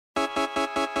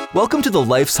Welcome to the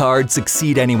Life's Hard,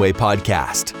 Succeed Anyway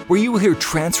podcast, where you will hear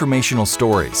transformational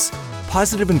stories,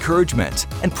 positive encouragement,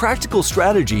 and practical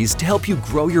strategies to help you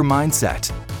grow your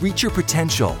mindset, reach your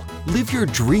potential, live your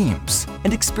dreams,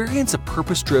 and experience a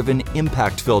purpose-driven,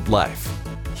 impact-filled life.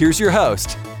 Here's your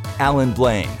host, Alan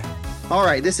Blaine. All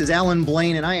right, this is Alan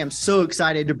Blaine, and I am so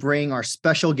excited to bring our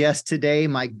special guest today,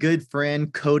 my good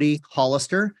friend, Cody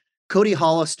Hollister. Cody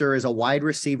Hollister is a wide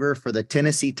receiver for the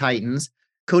Tennessee Titans.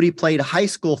 Cody played high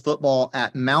school football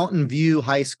at Mountain View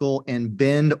High School in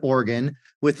Bend, Oregon,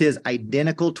 with his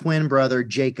identical twin brother,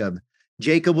 Jacob.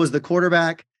 Jacob was the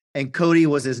quarterback, and Cody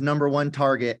was his number one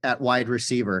target at wide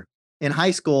receiver. In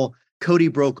high school, Cody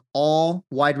broke all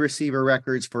wide receiver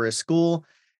records for his school,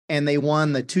 and they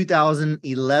won the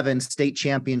 2011 state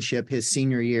championship his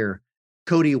senior year.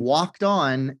 Cody walked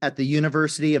on at the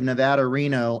University of Nevada,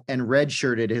 Reno, and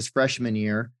redshirted his freshman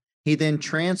year. He then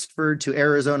transferred to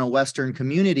Arizona Western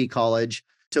Community College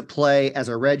to play as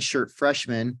a redshirt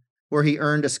freshman, where he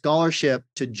earned a scholarship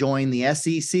to join the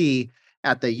SEC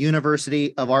at the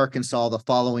University of Arkansas the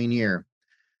following year.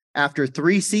 After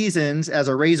 3 seasons as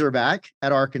a Razorback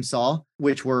at Arkansas,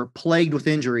 which were plagued with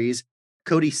injuries,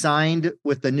 Cody signed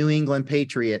with the New England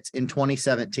Patriots in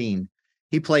 2017.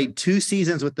 He played 2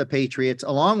 seasons with the Patriots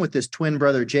along with his twin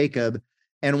brother Jacob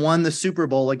and won the Super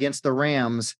Bowl against the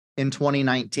Rams in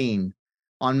 2019.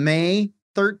 On May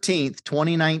 13th,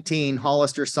 2019,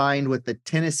 Hollister signed with the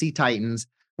Tennessee Titans,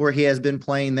 where he has been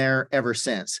playing there ever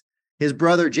since. His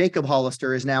brother Jacob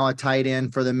Hollister is now a tight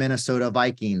end for the Minnesota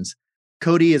Vikings.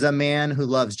 Cody is a man who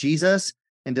loves Jesus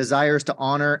and desires to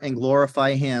honor and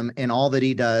glorify him in all that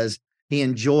he does. He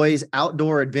enjoys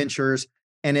outdoor adventures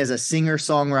and is a singer,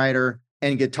 songwriter,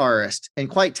 and guitarist, and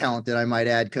quite talented, I might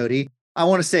add, Cody. I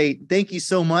want to say thank you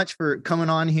so much for coming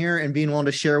on here and being willing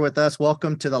to share with us.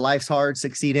 Welcome to the Life's Hard,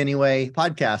 Succeed Anyway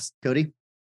podcast, Cody.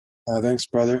 Thanks,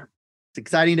 brother. It's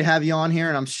exciting to have you on here,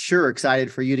 and I'm sure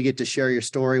excited for you to get to share your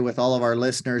story with all of our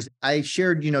listeners. I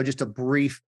shared, just a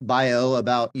brief bio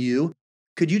about you.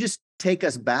 Could you just take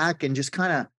us back and just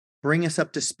kind of bring us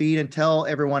up to speed and tell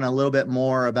everyone a little bit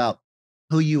more about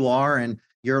who you are and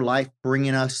your life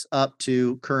bringing us up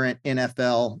to current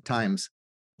NFL times?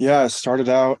 Yeah, I started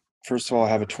out, first of all, I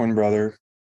have a twin brother.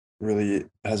 Really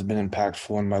has been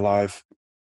impactful in my life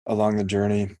along the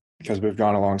journey because we've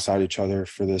gone alongside each other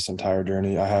for this entire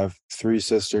journey. I have 3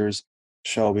 sisters,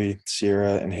 Shelby,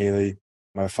 Sierra, and Haley.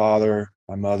 My father,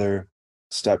 my mother,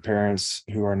 step-parents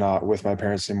who are not with my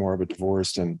parents anymore but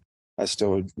divorced, and I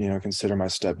still would, consider my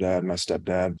stepdad my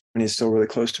stepdad. And he's still really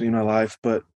close to me in my life.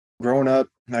 But growing up,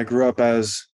 I grew up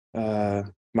as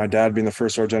my dad being the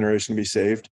first of our generation to be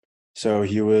saved. So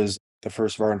he was the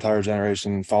first of our entire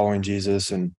generation following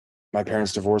Jesus. And my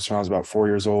parents divorced when I was about 4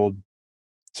 years old.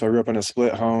 So I grew up in a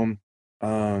split home.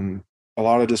 A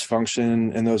lot of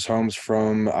dysfunction in those homes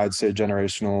from, I'd say,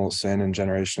 generational sin and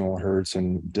generational hurts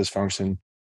and dysfunction.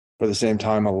 But at the same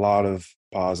time, a lot of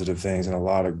positive things and a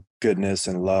lot of goodness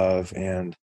and love.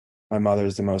 And my mother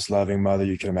is the most loving mother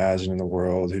you can imagine in the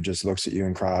world, who just looks at you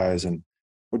and cries and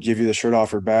would give you the shirt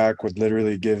off her back, would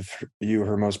literally give you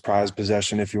her most prized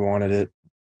possession if you wanted it.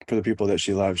 For the people that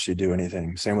she loved, she'd do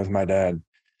anything. Same with my dad.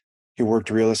 He worked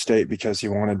real estate because he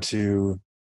wanted to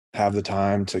have the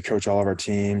time to coach all of our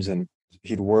teams. And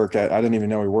he'd work I didn't even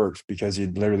know he worked, because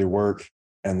he'd literally work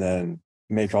and then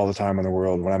make all the time in the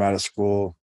world. When I'm out of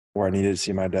school or I needed to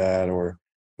see my dad, or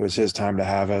it was his time to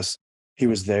have us, he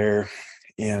was there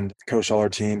and coached all our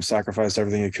teams, sacrificed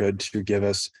everything he could to give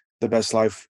us the best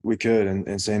life we could.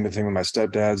 And same thing with my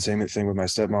stepdad, same thing with my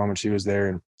stepmom when she was there.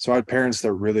 And so I had parents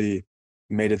that really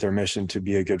made it their mission to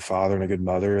be a good father and a good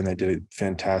mother, and they did a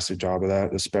fantastic job of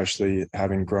that, especially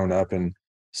having grown up in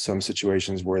some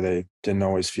situations where they didn't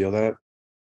always feel that.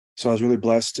 So I was really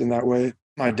blessed in that way.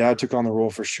 My dad took on the role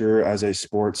for sure as a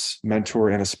sports mentor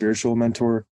and a spiritual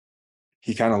mentor.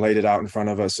 He kind of laid it out in front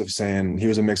of us of saying he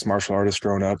was a mixed martial artist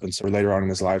growing up. And so later on in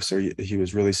his life, so he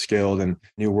was really skilled and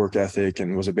knew work ethic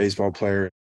and was a baseball player,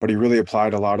 but he really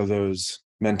applied a lot of those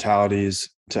mentalities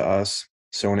to us.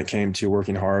 So when it came to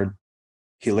working hard,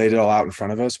 he laid it all out in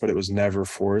front of us, but it was never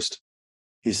forced.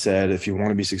 He said, if you want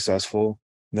to be successful,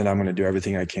 then I'm going to do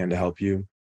everything I can to help you,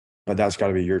 but that's got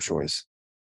to be your choice.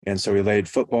 And so he laid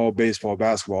football, baseball,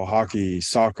 basketball, hockey,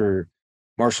 soccer,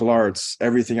 martial arts,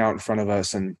 everything out in front of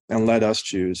us and let us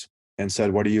choose and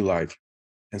said, what do you like?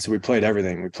 And so we played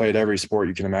everything. We played every sport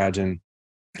you can imagine: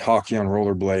 hockey on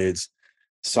rollerblades,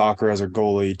 soccer as a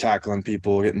goalie, tackling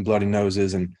people, getting bloody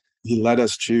noses. And he let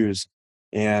us choose.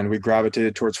 And we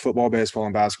gravitated towards football, baseball,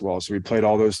 and basketball. So we played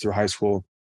all those through high school,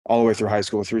 all the way through high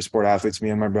school, 3 sport athletes, me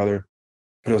and my brother.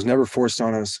 But it was never forced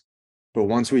on us. But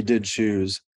once we did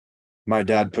choose, my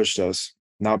dad pushed us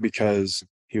not because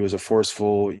he was a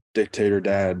forceful dictator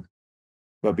dad,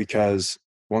 but because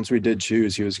once we did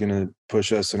choose, he was going to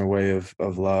push us in a way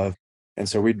of love. And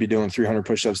so we'd be doing 300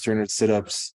 push-ups, 300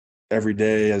 sit-ups every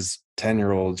day as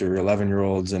 10-year-olds or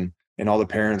 11-year-olds. And all the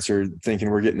parents are thinking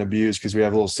we're getting abused because we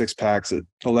have little six packs at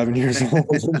 11 years old.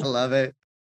 I love it.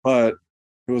 But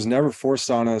it was never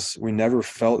forced on us. We never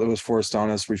felt it was forced on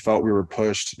us. We felt we were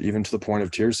pushed, even to the point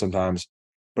of tears sometimes,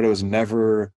 but it was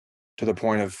never to the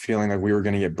point of feeling like we were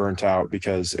going to get burnt out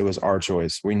because it was our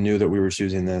choice. We knew that we were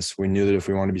choosing this. We knew that if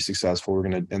we wanted to be successful, we're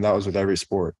going to, and that was with every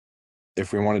sport.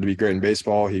 If we wanted to be great in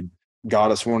baseball, he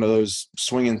got us one of those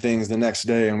swinging things the next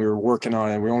day and we were working on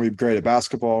it. We want to be great at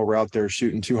basketball. We're out there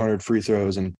shooting 200 free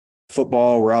throws, and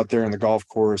football, we're out there in the golf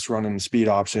course running speed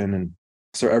option. And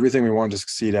so everything we wanted to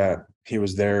succeed at, he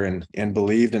was there and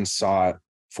believed and saw it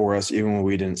for us, even when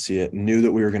we didn't see it, knew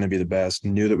that we were going to be the best,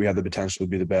 knew that we had the potential to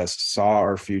be the best, saw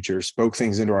our future, spoke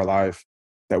things into our life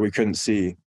that we couldn't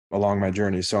see along my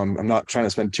journey. So I'm not trying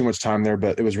to spend too much time there,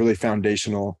 but it was really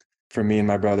foundational for me and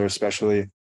my brother, especially,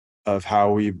 of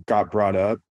how we got brought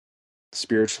up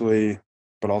spiritually,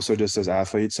 but also just as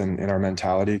athletes and in our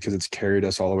mentality, because it's carried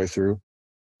us all the way through.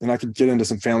 And I could get into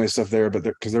some family stuff there, but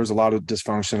because there's a lot of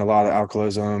dysfunction, a lot of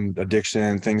alcoholism,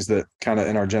 addiction, things that kind of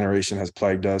in our generation has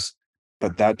plagued us.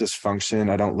 But that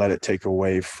dysfunction, I don't let it take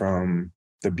away from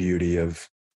the beauty of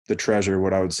the treasure,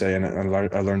 what I would say. And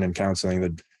I learned in counseling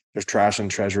that there's trash and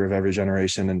treasure of every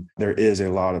generation. And there is a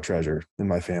lot of treasure in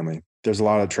my family. There's a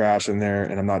lot of trash in there,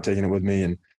 and I'm not taking it with me,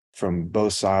 and from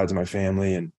both sides of my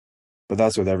family. But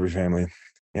that's with every family.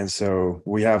 And so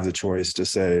we have the choice to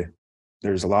say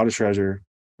there's a lot of treasure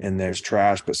and there's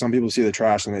trash, but some people see the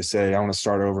trash and they say, I want to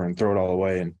start over and throw it all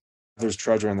away. And there's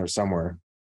treasure in there somewhere.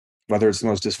 Whether it's the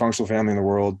most dysfunctional family in the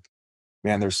world,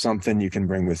 man, there's something you can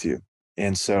bring with you.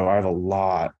 And so I have a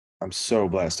lot. I'm so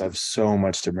blessed. I have so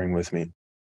much to bring with me.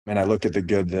 And I look at the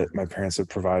good that my parents have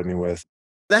provided me with.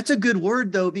 That's a good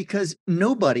word, though, because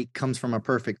nobody comes from a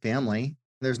perfect family.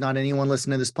 There's not anyone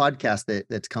listening to this podcast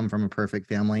that's come from a perfect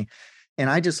family. And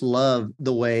I just love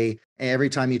the way every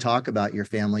time you talk about your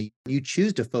family, you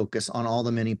choose to focus on all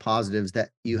the many positives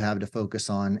that you have to focus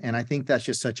on. And I think that's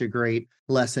just such a great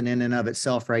lesson in and of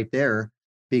itself right there,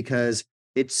 because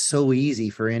it's so easy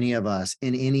for any of us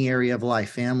in any area of life,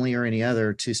 family or any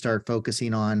other, to start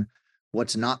focusing on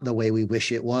what's not the way we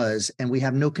wish it was. And we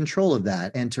have no control of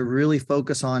that. And to really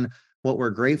focus on what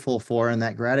we're grateful for and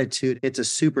that gratitude, it's a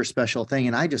super special thing.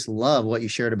 And I just love what you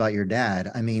shared about your dad.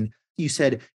 I mean, you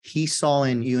said he saw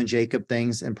in you and Jacob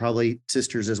things, and probably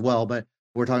sisters as well, but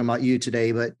we're talking about you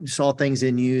today, but saw things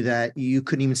in you that you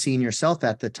couldn't even see in yourself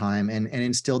at the time, and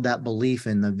instilled that belief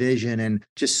and the vision, and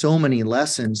just so many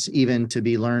lessons even to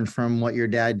be learned from what your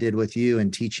dad did with you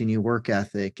and teaching you work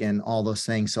ethic and all those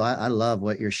things. So I love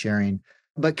what you're sharing,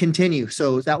 but continue.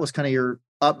 So that was kind of your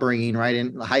upbringing, right?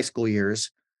 In the high school years.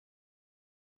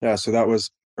 Yeah. So that was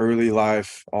early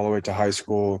life all the way to high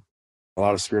school. A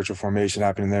lot of spiritual formation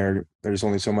happening there. There's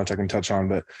only so much I can touch on,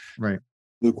 but Right.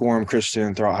 lukewarm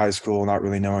Christian throughout high school, not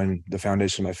really knowing the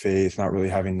foundation of my faith, not really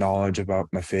having knowledge about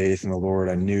my faith and the Lord.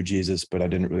 I knew Jesus, but I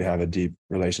didn't really have a deep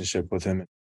relationship with him.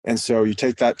 And so you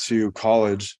take that to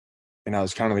college, and I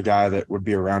was kind of the guy that would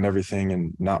be around everything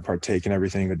and not partake in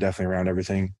everything, but definitely around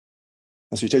everything.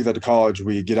 And so you take that to college,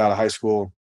 we get out of high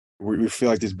school, we feel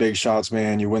like these big shots,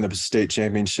 man. You win the state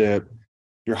championship,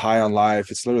 you're high on life.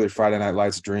 It's literally Friday Night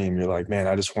Lights dream. You're like, man,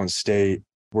 I just won state.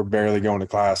 We're barely going to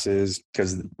classes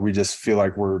because we just feel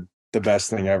like we're the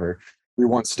best thing ever. We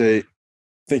won state,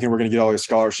 thinking we're going to get all these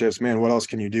scholarships. Man, what else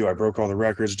can you do? I broke all the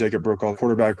records. Jacob broke all the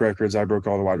quarterback records. I broke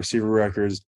all the wide receiver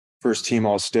records. First team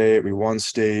all state. We won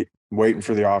state, waiting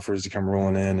for the offers to come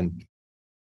rolling in.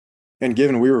 And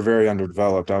given we were very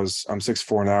underdeveloped, I'm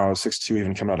 6'4" now. I was 6'2"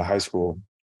 even coming out of high school.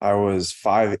 I was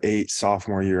 5'8"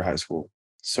 sophomore year of high school.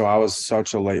 So I was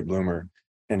such a late bloomer.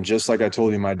 And just like I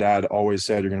told you, my dad always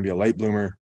said, you're going to be a late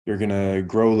bloomer. You're going to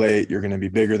grow late. You're going to be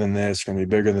bigger than this. You're going to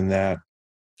be bigger than that.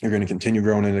 You're going to continue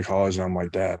growing into college. And I'm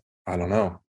like, Dad, I don't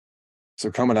know. So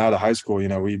coming out of high school,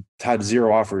 we had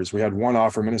 0 offers. We had one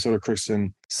offer, Minnesota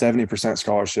Christian, 70%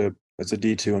 scholarship. That's a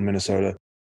D2 in Minnesota.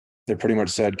 They pretty much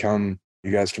said, come,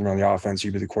 you guys can run the offense.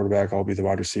 You be the quarterback. I'll be the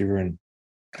wide receiver. And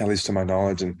at least to my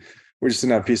knowledge. And we just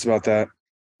didn't have peace about that.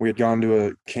 We had gone to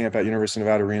a camp at University of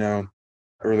Nevada, Reno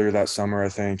earlier that summer, I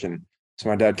think. And so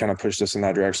my dad kind of pushed us in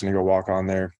that direction to go walk on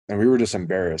there. And we were just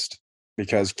embarrassed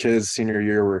because kids senior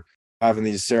year were having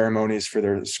these ceremonies for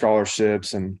their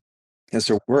scholarships. And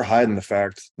so we're hiding the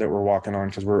fact that we're walking on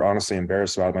because we're honestly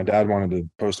embarrassed about it. My dad wanted to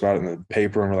post about it in the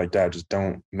paper, and we're like, Dad, just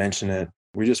don't mention it.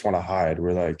 We just want to hide.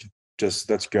 We're like, just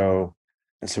let's go.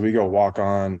 And so we go walk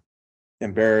on.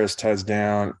 embarrassed, heads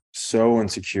down, so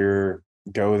insecure.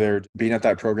 Go there, being at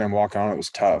that program, walk on it was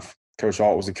tough. Coach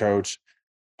Alt was the coach,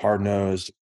 hard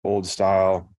nosed, old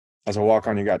style. As a walk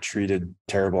on, you got treated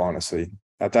terrible, honestly.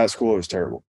 At that school, it was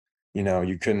terrible.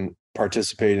 You couldn't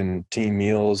participate in team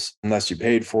meals unless you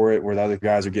paid for it, where the other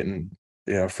guys are getting,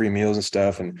 free meals and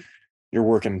stuff. And you're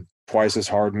working twice as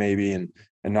hard maybe and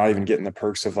not even getting the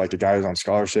perks of like the guy who's on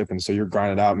scholarship. And so you're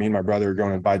grinding out. Me and my brother are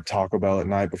going to buy Taco Bell at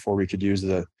night before we could use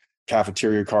the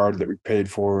cafeteria card that we paid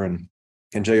for. And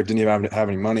Jacob didn't even have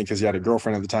any money because he had a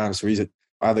girlfriend at the time. So I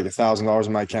had like $1,000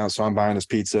 in my account. So I'm buying his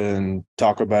pizza and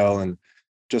Taco Bell and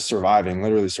just surviving,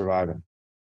 literally surviving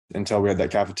until we had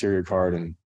that cafeteria card.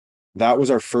 And that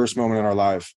was our first moment in our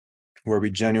life where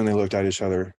we genuinely looked at each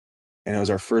other. And it was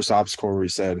our first obstacle where we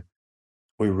said,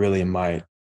 we really might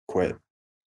quit.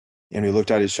 And we looked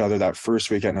at each other that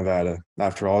first week at Nevada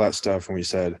after all that stuff. And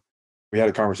we had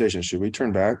a conversation. Should we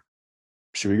turn back?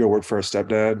 Should we go work for our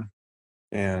stepdad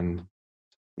and,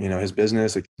 his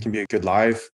business? It can be a good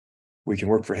life. We can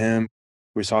work for him.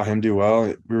 We saw him do well.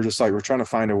 We were just like, we're trying to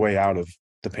find a way out of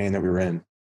the pain that we were in.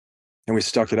 And we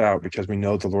stuck it out because we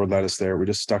know the Lord led us there. We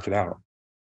just stuck it out.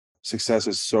 Success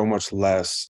is so much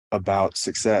less about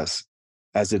success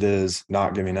as it is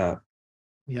not giving up.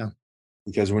 Yeah.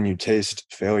 Because when you taste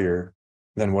failure,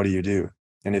 then what do?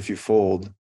 And if you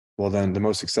fold, well, then the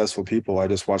most successful people, I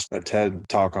just watched a TED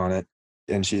talk on it,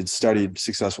 and she had studied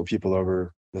successful people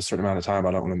over a certain amount of time.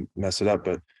 I don't want to mess it up,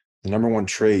 but the number one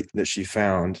trait that she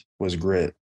found was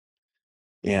grit.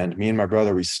 And me and my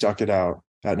brother, we stuck it out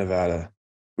at Nevada.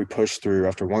 We pushed through.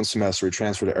 After one semester, we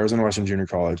transferred to Arizona Western Junior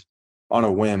College on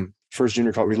a whim. First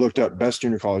junior college, we looked up best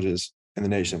junior colleges in the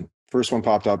nation. First one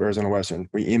popped up, Arizona Western.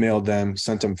 We emailed them,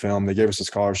 sent them film. They gave us a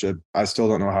scholarship. I still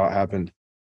don't know how it happened.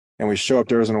 And we show up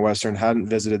to Arizona Western, hadn't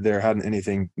visited there, hadn't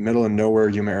anything, middle of nowhere,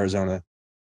 Yuma, Arizona.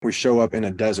 We show up in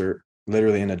a desert,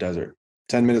 literally in a desert,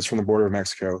 10 minutes from the border of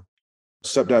Mexico.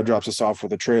 Stepdad drops us off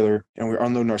with a trailer, and we're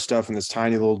unloading our stuff in this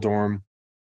tiny little dorm.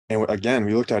 And again,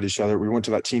 we looked at each other. We went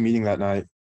to that team meeting that night,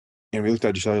 and we looked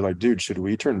at each other like, dude, should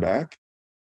we turn back?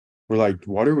 We're like,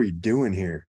 what are we doing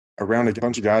here? Around a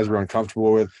bunch of guys we're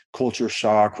uncomfortable with, culture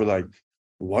shock. We're like,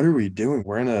 what are we doing?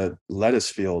 We're in a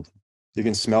lettuce field. You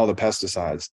can smell the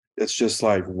pesticides. It's just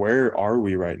like, where are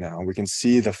we right now? We can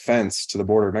see the fence to the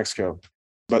border of Mexico.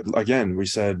 But again, we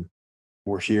said,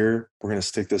 we're here. We're going to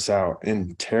stick this out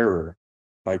in terror.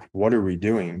 Like, what are we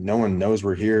doing? No one knows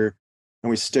we're here. And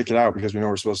we stick it out because we know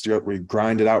we're supposed to go. We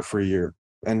grind it out for a year,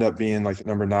 end up being like the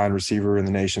number 9 receiver in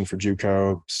the nation for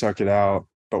JUCO, stuck it out.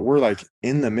 But we're like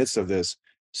in the midst of this,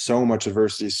 so much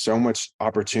adversity, so much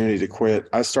opportunity to quit.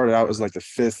 I started out as like the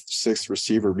 5th, 6th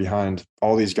receiver behind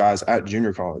all these guys at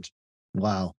junior college.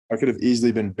 Wow. I could have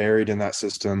easily been buried in that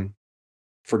system,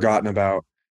 forgotten about.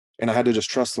 And I had to just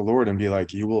trust the Lord and be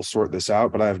like, you will sort this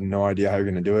out, but I have no idea how you're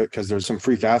going to do it. Because there's some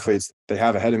freak athletes they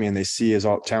have ahead of me and they see as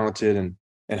all talented.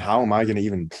 And how am I going to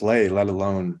even play, let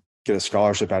alone get a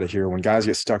scholarship out of here when guys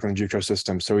get stuck in the JUCO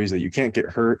system so easily? You can't get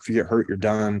hurt. If you get hurt, you're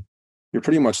done. You're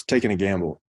pretty much taking a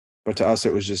gamble. But to us,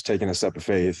 it was just taking a step of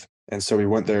faith. And so we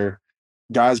went there.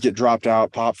 Guys get dropped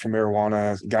out, popped for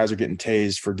marijuana. Guys are getting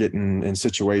tased for getting in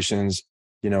situations.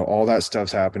 All that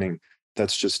stuff's happening.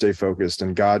 That's just stay focused.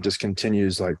 And God just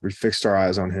continues, like, we fixed our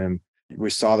eyes on him. We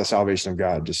saw the salvation of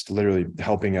God just literally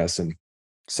helping us. And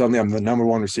suddenly I'm the number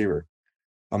 1 receiver.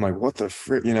 I'm like, what the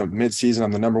frick? Mid-season,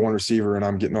 I'm the number 1 receiver and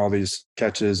I'm getting all these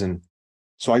catches. And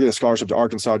so I get a scholarship to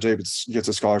Arkansas. Jacob gets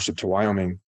a scholarship to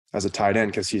Wyoming as a tight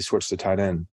end because he switched to tight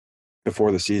end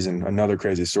before the season. Another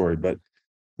crazy story. But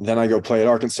then I go play at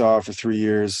Arkansas for 3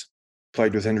 years,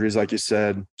 plagued with injuries, like you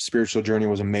said. Spiritual journey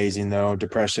was amazing, though.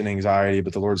 Depression, anxiety,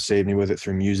 but the Lord saved me with it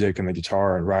through music and the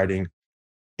guitar and writing,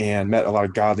 and met a lot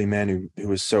of godly men who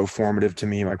was so formative to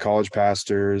me. My college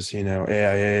pastors,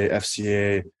 AIA,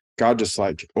 FCA. God just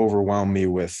like overwhelmed me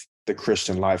with the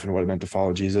Christian life and what it meant to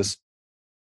follow Jesus.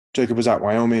 Jacob was at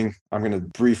Wyoming. I'm going to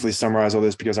briefly summarize all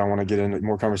this because I want to get into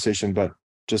more conversation, but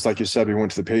just like you said, we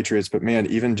went to the Patriots, but man,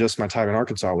 even just my time in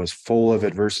Arkansas was full of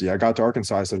adversity. I got to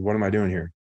Arkansas. I said, what am I doing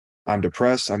here? I'm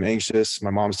depressed. I'm anxious.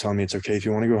 My mom's telling me it's okay if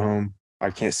you want to go home.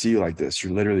 I can't see you like this.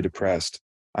 You're literally depressed.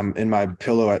 I'm in my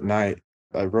pillow at night.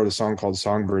 I wrote a song called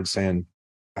Songbird saying,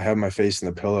 I have my face in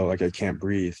the pillow like I can't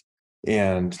breathe.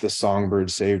 And the songbird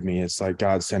saved me. It's like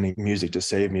God sending music to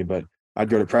save me. But I'd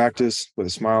go to practice with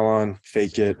a smile on,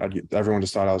 fake it. Everyone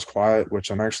just thought I was quiet,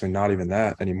 which I'm actually not even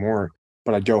that anymore.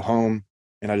 But I'd go home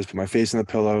and I just put my face in the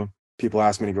pillow. People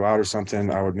asked me to go out or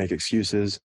something. I would make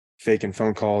excuses, faking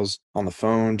phone calls on the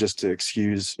phone just to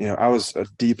excuse. I was a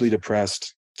deeply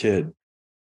depressed kid.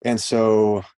 And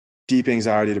so deep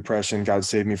anxiety, depression, God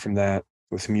saved me from that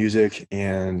with music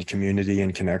and community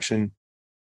and connection.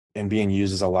 and being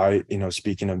used as a light,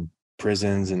 speaking of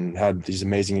prisons, and had these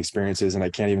amazing experiences. And I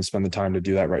can't even spend the time to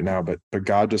do that right now. But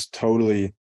God just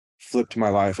totally flipped my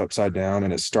life upside down.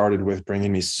 And it started with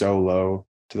bringing me so low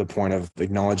to the point of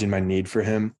acknowledging my need for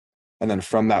him. And then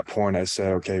from that point, I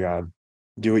said, okay, God,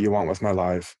 do what you want with my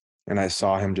life. And I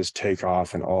saw him just take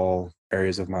off in all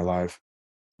areas of my life.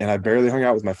 And I barely hung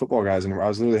out with my football guys anymore. I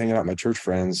was literally hanging out with my church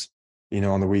friends,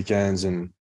 on the weekends,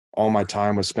 and all my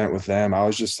time was spent with them. I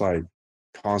was just like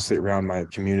constantly around my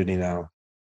community now.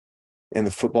 And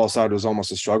the football side was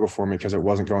almost a struggle for me because it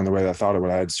wasn't going the way that I thought it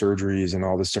would. I had surgeries and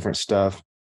all this different stuff.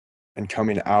 And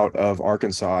coming out of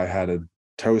Arkansas, I had a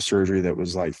toe surgery that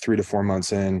was like 3 to 4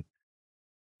 months in.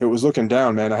 It was looking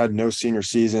down, man. I had no senior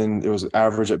season. It was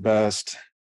average at best.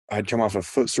 I had come off of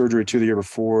foot surgery the year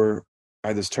before. I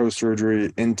had this toe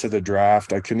surgery into the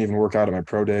draft. I couldn't even work out at my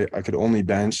pro day. I could only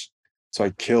bench. So I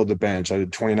killed the bench. I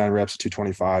did 29 reps at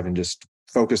 225 and just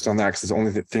focused on that because it's the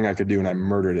only thing I could do, and I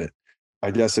murdered it.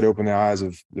 I guess it opened the eyes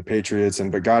of the Patriots,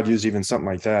 but God used even something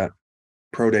like that.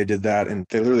 Pro day did that, and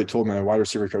they literally told me, my wide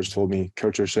receiver coach told me,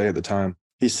 Coach O'Shea at the time,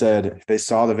 he said they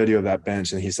saw the video of that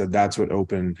bench, and he said that's what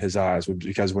opened his eyes,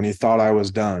 because when he thought I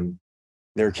was done,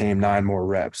 there came 9 more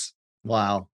reps.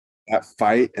 Wow. That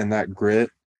fight and that grit,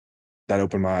 that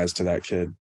opened my eyes to that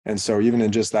kid. And so even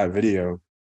in just that video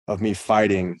of me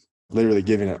fighting, literally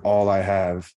giving it all I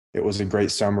have, it was a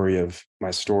great summary of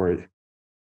my story.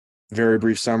 Very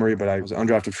brief summary, but I was an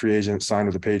undrafted free agent, signed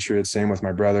with the Patriots, same with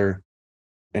my brother.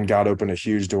 And God opened a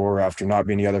huge door after not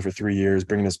being together for 3 years,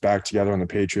 bringing us back together on the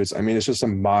Patriots. I mean, it's just a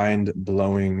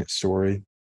mind-blowing story.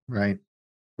 Right.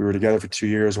 We were together for 2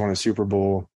 years, won a Super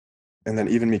Bowl. And then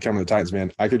even me coming to the Titans,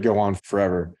 man, I could go on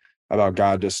forever about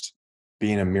God just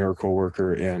being a miracle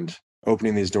worker and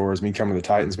opening these doors. Me coming to the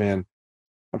Titans, man,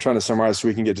 I'm trying to summarize so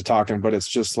we can get to talking, but it's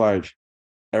just like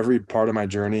every part of my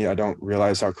journey, I don't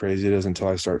realize how crazy it is until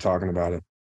I start talking about it.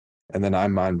 And then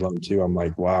I'm mind blown too. I'm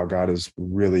like, wow, God has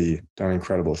really done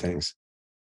incredible things.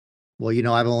 Well,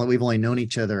 we've only known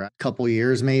each other a couple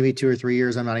years, maybe 2 or 3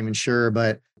 years. I'm not even sure,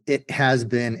 but it has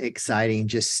been exciting.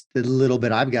 Just the little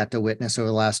bit I've got to witness over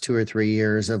the last 2 or 3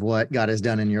 years of what God has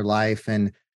done in your life.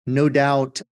 And no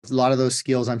doubt a lot of those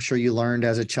skills I'm sure you learned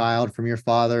as a child from your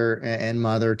father and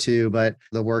mother too, but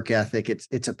the work ethic,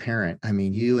 it's apparent. I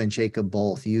mean, you and Jacob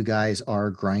both, you guys are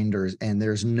grinders, and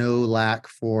there's no lack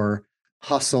for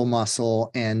hustle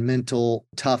muscle and mental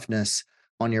toughness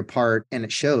on your part, and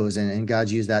it shows, and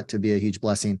God's used that to be a huge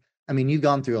blessing. I mean, you've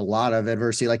gone through a lot of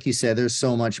adversity. Like you said, there's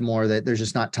so much more that there's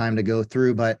just not time to go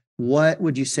through, but what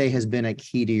would you say has been a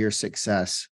key to your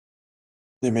success?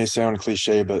 It may sound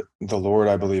cliche, but the Lord,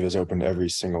 I believe, has opened every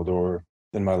single door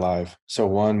in my life. So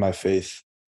one, my faith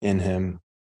in him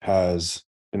has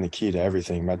been the key to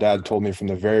everything. My dad told me from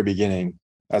the very beginning,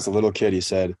 as a little kid, he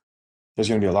said, there's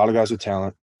going to be a lot of guys with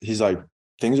talent. He's like,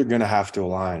 things are going to have to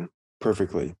align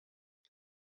perfectly.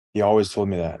 He always told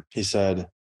me that. He said,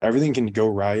 everything can go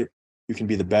right. You can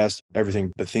be the best,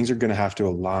 everything, but things are going to have to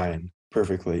align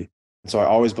perfectly. And so I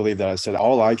always believed that. I said,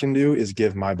 all I can do is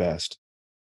give my best.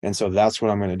 And so that's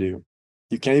what I'm going to do.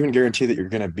 You can't even guarantee that you're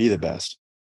going to be the best.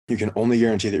 You can only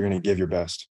guarantee that you're going to give your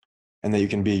best and that you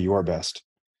can be your best.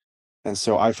 And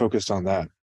so I focused on that.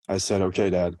 I said,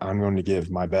 okay, Dad, I'm going to give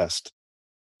my best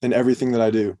in everything that I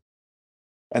do.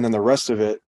 And then the rest of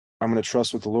it, I'm going to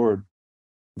trust with the Lord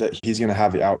that he's going to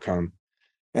have the outcome.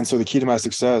 And so the key to my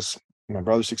success, my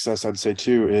brother's success, I'd say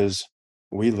too, is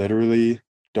we literally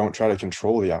don't try to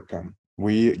control the outcome.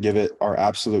 We give it our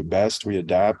absolute best. We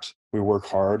adapt. We work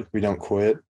hard. We don't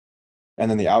quit.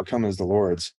 And then the outcome is the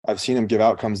Lord's. I've seen him give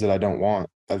outcomes that I don't want.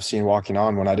 I've seen walking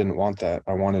on when I didn't want that.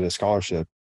 I wanted a scholarship.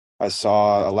 I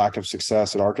saw a lack of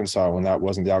success at Arkansas when that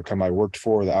wasn't the outcome I worked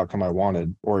for, the outcome I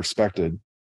wanted or expected.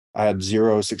 I had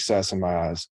zero success in my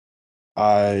eyes.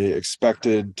 I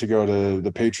expected to go to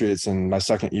the Patriots in my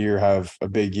second year, have a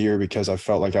big year because I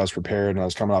felt like I was prepared and I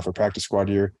was coming off a practice squad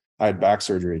year. I had back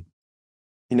surgery.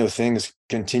 Things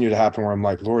continue to happen where I'm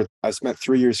like, Lord, I spent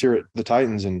 3 years here at the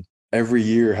Titans and every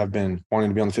year have been wanting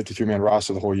to be on the 53-man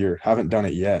roster the whole year. Haven't done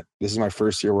it yet. This is my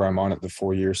first year where I'm on it the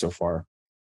full year so far.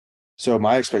 So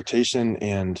my expectation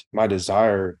and my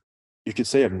desire, you could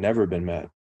say, have never been met.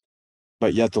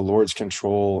 But yet the Lord's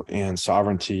control and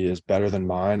sovereignty is better than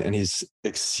mine. And he's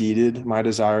exceeded my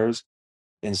desires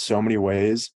in so many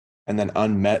ways and then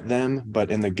unmet them,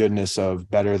 but in the goodness of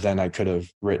better than I could have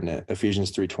written it.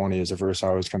 Ephesians 3:20 is a verse I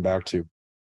always come back to.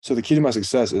 So the key to my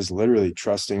success is literally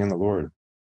trusting in the Lord.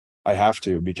 I have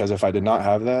to, because if I did not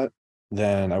have that,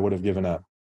 then I would have given up.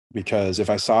 Because if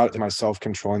I saw it myself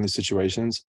controlling these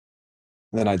situations,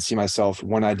 then I'd see myself,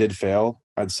 when I did fail,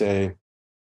 I'd say,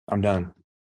 I'm done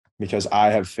because I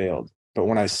have failed. But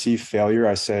when I see failure,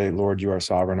 I say, Lord, you are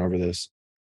sovereign over this,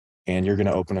 and you're going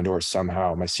to open a door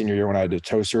somehow. My senior year, when I did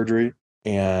toe surgery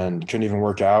and couldn't even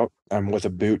work out, I'm with a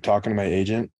boot talking to my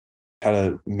agent, had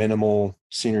a minimal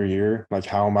senior year. Like,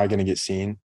 how am I going to get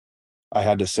seen? I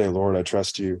had to say, Lord, I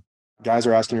trust you. Guys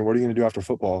are asking me, what are you going to do after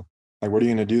football? Like, what are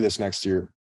you going to do this next year?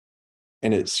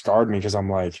 And it scarred me because I'm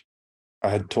like, I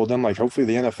had told them, like, hopefully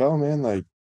the NFL, man, like,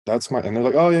 that's my, and they're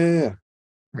like, oh, yeah.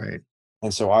 Right.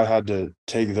 And so I had to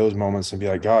take those moments and be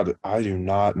like, God, I do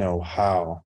not know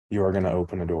how you are going to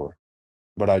open a door,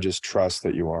 but I just trust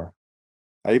that you are.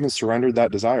 I even surrendered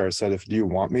that desire. I said, if you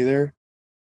want me there,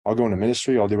 I'll go into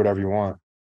ministry. I'll do whatever you want.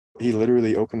 He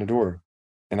literally opened the door,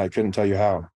 and I couldn't tell you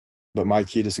how. But my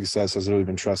key to success has really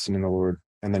been trusting in the Lord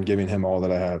and then giving him all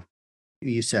that I have.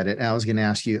 You said it. I was going to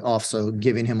ask you also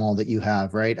giving him all that you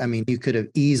have, right? I mean, you could have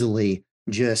easily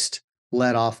just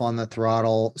let off on the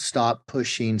throttle, stop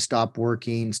pushing, stop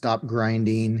working, stop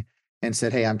grinding, and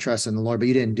said, hey, I'm trusting the Lord. But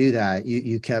you didn't do that.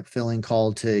 You kept feeling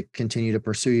called to continue to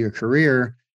pursue your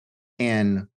career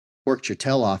and worked your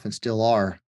tail off and still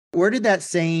are. Where did that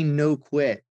saying no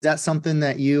quit? Is that something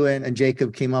that you and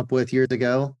Jacob came up with years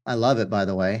ago? I love it, by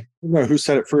the way. No, who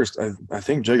said it first? I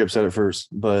think Jacob said it first,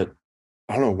 but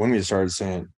I don't know when we started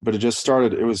saying it, but it just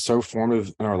started. It was so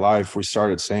formative in our life. We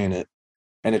started saying it,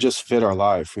 and it just fit our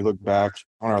life. We look back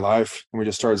on our life and we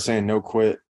just started saying, no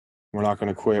quit. We're not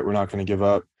going to quit. We're not going to give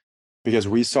up, because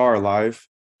we saw our life,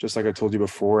 just like I told you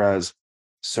before, as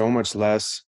so much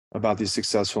less about these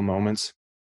successful moments.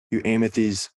 You aim at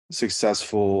these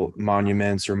successful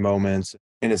monuments or moments,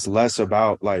 and it's less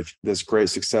about like this great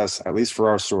success, at least for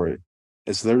our story.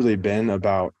 It's literally been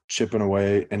about chipping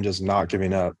away and just not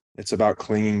giving up. It's about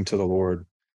clinging to the Lord.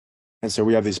 And so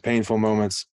we have these painful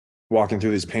moments, walking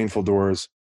through these painful doors.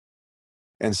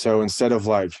 And so instead of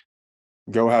like,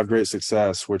 go have great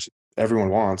success, which everyone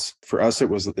wants, for us,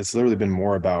 it's literally been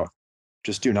more about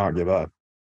just do not give up.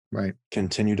 Right.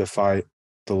 Continue to fight.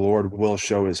 The Lord will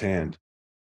show his hand.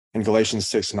 In Galatians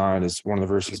 6:9 is one of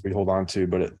the verses we hold on to,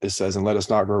 but it says, and let us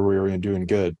not grow weary in doing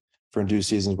good, for in due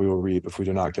seasons we will reap if we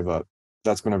do not give up.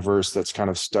 That's been a verse that's kind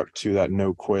of stuck to that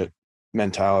no quit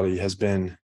mentality. Has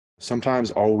been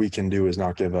sometimes all we can do is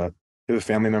not give up. You have a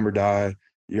family member die,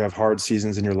 you have hard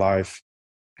seasons in your life,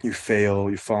 you fail,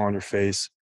 you fall on your face.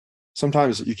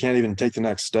 Sometimes you can't even take the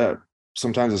next step.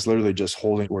 Sometimes it's literally just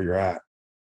holding where you're at.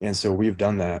 And so we've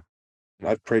done that.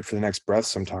 I've prayed for the next breath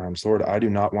sometimes. Lord, I do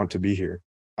not want to be here.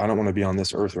 I don't want to be on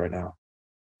this earth right now,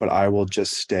 but I will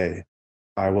just stay.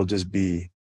 I will just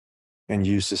be, and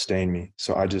you sustain me.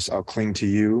 So I'll cling to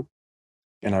you,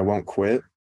 and I won't quit.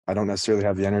 I don't necessarily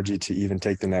have the energy to even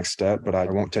take the next step, but I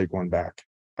won't take one back.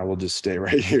 I will just stay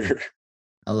right here.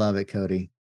 I love it,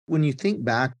 Cody. When you think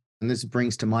back, and this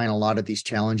brings to mind a lot of these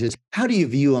challenges, how do you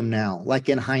view them now? Like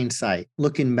in hindsight,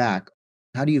 looking back,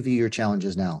 how do you view your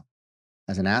challenges now?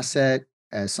 As an asset,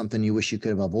 as something you wish you could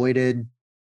have avoided?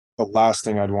 The last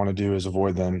thing I'd want to do is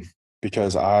avoid them,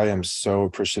 because I am so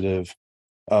appreciative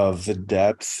of the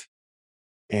depth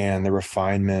and the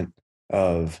refinement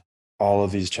of all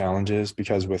of these challenges,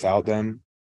 because without them,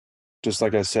 just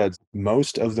like I said,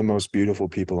 most of the most beautiful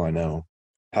people I know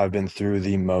have been through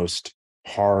the most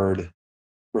hard,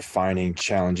 refining,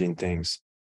 challenging things.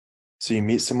 So you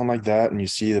meet someone like that and you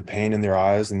see the pain in their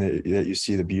eyes, and that you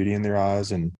see the beauty in their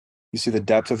eyes, and you see the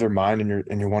depth of their mind,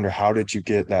 and you wonder, how did you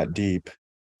get that deep?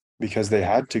 Because they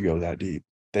had to go that deep.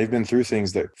 They've been through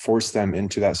things that forced them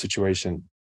into that situation.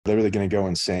 They're either going to go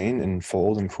insane and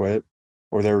fold and quit,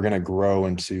 or they were going to grow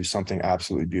into something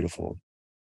absolutely beautiful.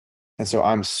 And so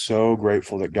I'm so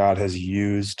grateful that God has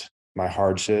used my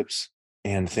hardships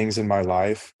and things in my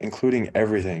life, including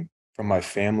everything from my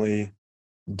family,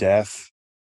 death,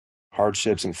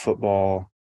 hardships in football,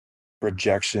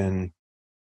 rejection,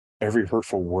 every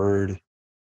hurtful word,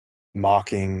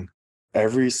 mocking,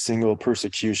 every single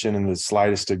persecution in the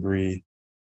slightest degree,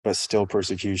 but still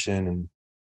persecution, and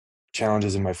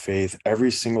challenges in my faith.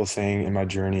 Every single thing in my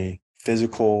journey,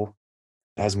 physical,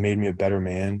 has made me a better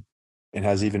man, and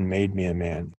has even made me a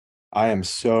man. I am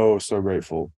so, so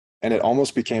grateful. And it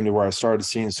almost became to where I started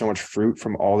seeing so much fruit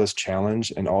from all this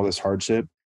challenge and all this hardship,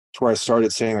 to where I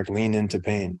started saying, like, lean into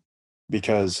pain.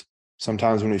 Because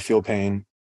sometimes when we feel pain,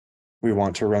 we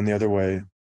want to run the other way.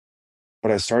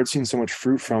 But I started seeing so much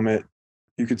fruit from it,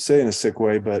 you could say in a sick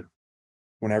way, but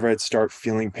whenever I'd start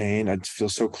feeling pain, I'd feel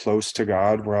so close to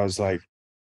God, where I was like,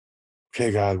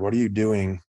 okay, God, what are you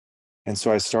doing? And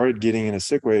so I started getting, in a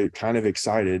sick way, kind of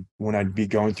excited when I'd be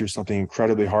going through something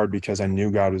incredibly hard, because I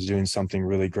knew God was doing something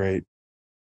really great.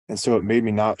 And so it made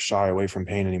me not shy away from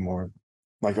pain anymore.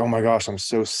 Like, oh my gosh, I'm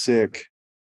so sick,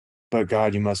 but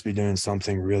God, you must be doing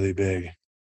something really big.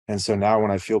 And so now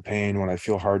when I feel pain, when I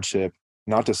feel hardship,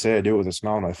 not to say I do it with a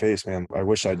smile on my face, man. I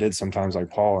wish I did sometimes, like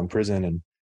Paul in prison. And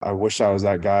I wish I was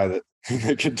that guy that,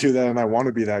 that could do that. And I want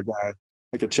to be that guy,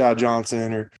 like a Chad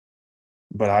Johnson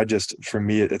but for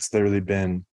me, it's literally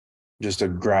been just a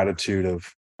gratitude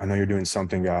of, I know you're doing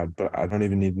something, God, but I don't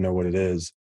even need to know what it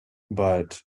is.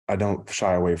 But I don't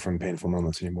shy away from painful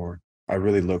moments anymore. I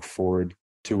really look forward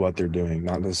to what they're doing,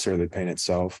 not necessarily the pain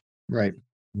itself. Right.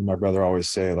 My brother always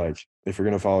say, like, if you're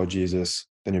going to follow Jesus,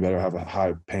 then you better have a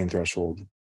high pain threshold,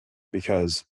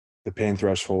 because the pain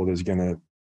threshold is going to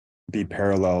be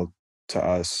parallel to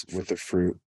us with the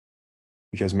fruit.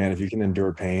 Because, man, if you can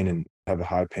endure pain and have a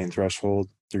high pain threshold,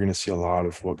 you're going to see a lot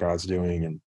of what God's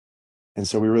doing. And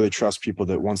so we really trust people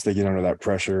that once they get under that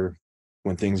pressure,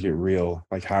 when things get real,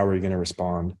 like, how are you going to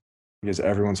respond? Because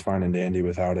everyone's fine and dandy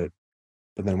without it.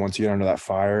 But then once you get under that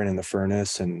fire and in the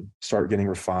furnace and start getting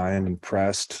refined and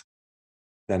pressed,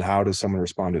 then how does someone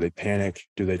respond? Do they panic?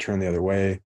 Do they turn the other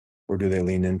way? Or do they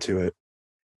lean into it?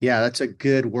 Yeah, that's a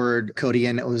good word, Cody.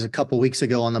 And it was a couple weeks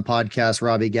ago on the podcast,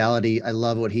 Robbie Gallaty. I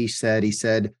love what he said. He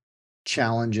said,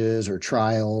 challenges or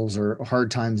trials or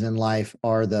hard times in life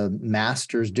are the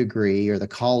master's degree or the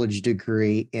college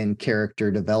degree in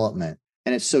character development.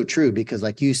 And it's so true because,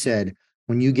 like you said,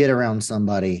 when you get around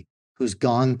somebody who's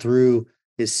gone through,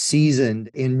 is seasoned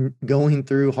in going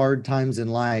through hard times in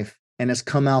life and has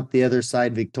come out the other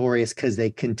side victorious because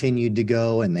they continued to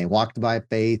go and they walked by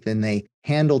faith and they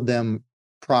handled them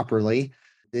properly.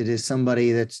 It is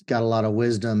somebody that's got a lot of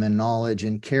wisdom and knowledge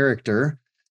and character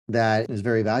that is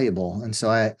very valuable. And so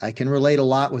I can relate a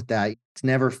lot with that. It's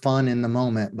never fun in the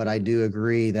moment, but I do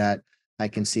agree that I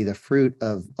can see the fruit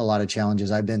of a lot of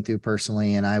challenges I've been through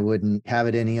personally, and I wouldn't have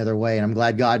it any other way. And I'm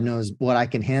glad God knows what I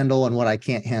can handle and what I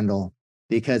can't handle,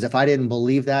 because if I didn't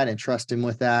believe that and trust him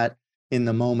with that in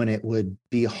the moment, it would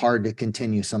be hard to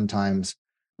continue sometimes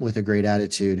with a great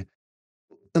attitude.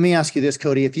 Let me ask you this,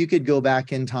 Cody, if you could go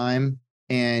back in time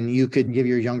and you could give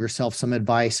your younger self some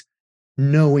advice,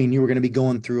 knowing you were going to be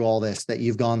going through all this that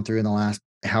you've gone through in the last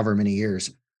however many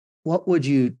years, what would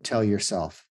you tell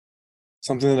yourself?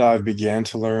 Something that I've began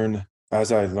to learn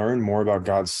as I learn more about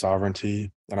God's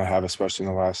sovereignty, than I have, especially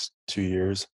in the last 2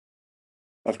 years,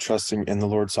 of trusting in the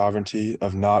Lord's sovereignty,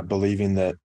 of not believing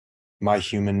that my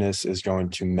humanness is going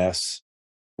to mess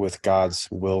with God's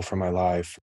will for my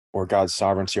life or God's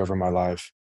sovereignty over my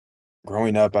life.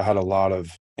 Growing up, I had a lot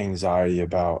of anxiety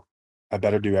about, I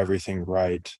better do everything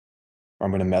right or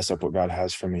I'm going to mess up what God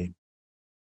has for me.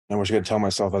 And I wish I could tell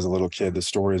myself as a little kid, the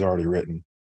story is already written.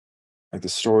 Like, the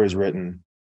story is written.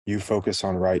 You focus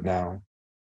on right now.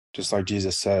 Just like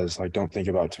Jesus says, like, don't think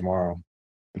about tomorrow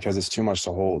because it's too much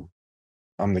to hold.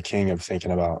 I'm the king of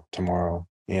thinking about tomorrow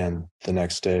and the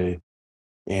next day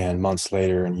and months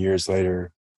later and years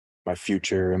later. My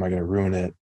future, am I going to ruin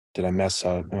it? Did I mess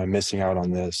up? Am I missing out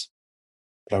on this?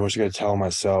 But I wish I could tell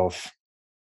myself,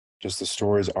 just the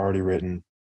story is already written.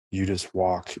 You just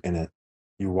walk in it.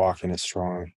 You walk in it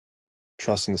strong,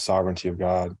 trusting the sovereignty of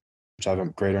God, which I have a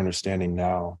greater understanding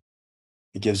now.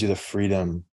 It gives you the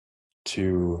freedom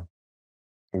to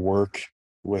work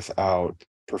without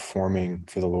performing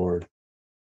for the Lord.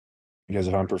 Because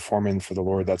if I'm performing for the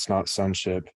Lord, that's not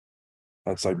sonship.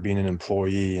 That's like being an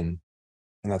employee. And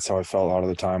that's how I felt a lot of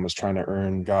the time, was trying to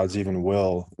earn God's even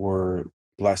will or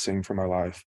blessing for my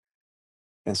life.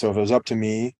 And so if it was up to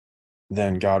me,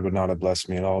 then God would not have blessed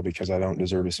me at all, because I don't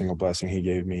deserve a single blessing he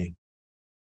gave me.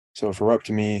 So if it were up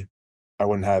to me, I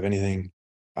wouldn't have anything.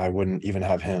 I wouldn't even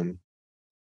have him.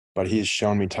 But he's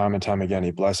shown me time and time again,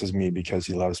 he blesses me because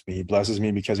he loves me. He blesses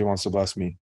me because he wants to bless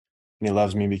me. And he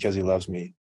loves me because he loves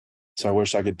me. So I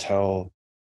wish I could tell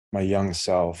my young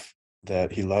self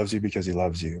that he loves you because he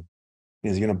loves you.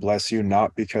 He's going to bless you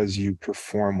not because you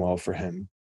perform well for him,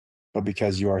 but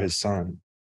because you are his son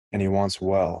and he wants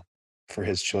well for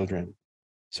his children.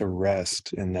 So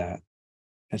rest in that.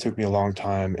 It took me a long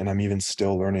time, and I'm even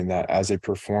still learning that as a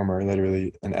performer,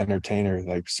 literally an entertainer,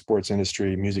 like sports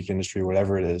industry, music industry,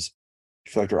 whatever it is. I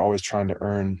feel like you're always trying to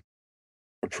earn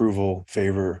approval,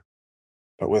 favor.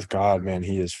 But with God, man,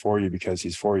 he is for you because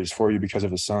he's for you. He's for you because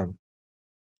of his son.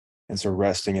 And so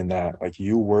resting in that, like,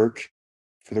 you work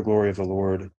for the glory of the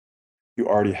Lord, you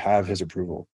already have his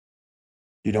approval.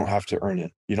 You don't have to earn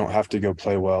it. You don't have to go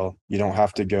play well. You don't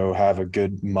have to go have a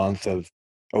good month of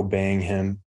obeying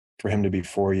him for him to be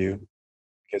for you,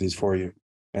 because he's for you.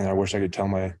 And I wish I could tell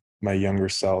my younger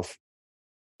self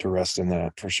to rest in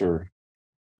that, for sure.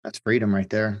 That's freedom right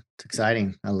there. It's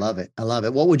exciting. I love it. I love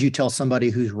it. What would you tell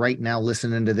somebody who's right now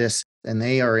listening to this and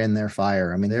they are in their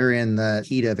fire? I mean, they're in the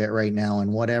heat of it right now,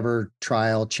 and whatever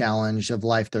trial, challenge of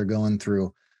life they're going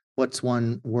through. what's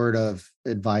one word of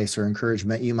advice or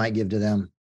encouragement you might give to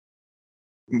them?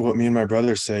 What me and my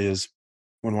brother say is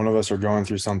when one of us are going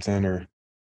through something or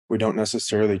we don't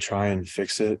necessarily try and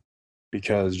fix it,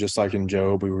 because just like in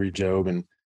Job, we read Job, and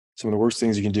some of the worst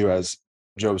things you can do as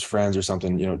Job's friends or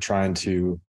something, trying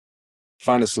to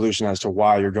find a solution as to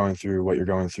why you're going through what you're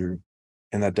going through.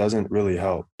 And that doesn't really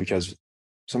help because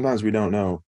sometimes we don't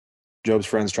know. Job's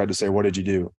friends tried to say, "What did you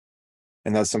do?"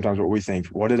 And that's sometimes what we think.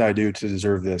 What did I do to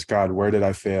deserve this? God, where did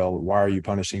I fail? Why are you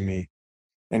punishing me?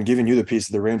 And giving you the peace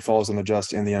that the rain falls on the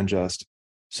just and the unjust.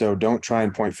 So don't try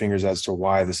and point fingers as to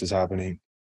why this is happening.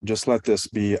 Just let this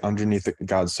be underneath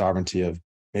God's sovereignty of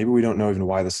maybe we don't know even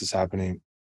why this is happening,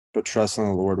 but trust in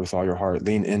the Lord with all your heart.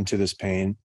 Lean into this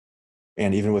pain.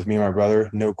 And even with me and my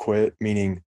brother, no quit,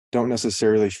 meaning don't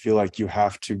necessarily feel like you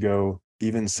have to go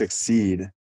even succeed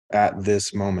at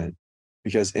this moment.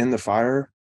 Because in the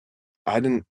fire, I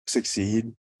didn't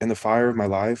succeed in the fire of my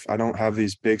life. I don't have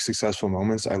these big successful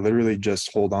moments. I literally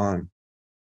just hold on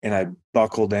and I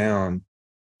buckle down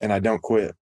and I don't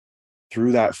quit.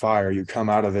 Through that fire, you come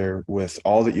out of there with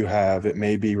all that you have. It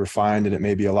may be refined and it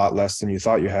may be a lot less than you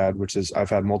thought you had, which is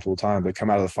I've had multiple times. I come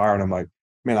out of the fire and I'm like,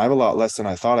 man, I have a lot less than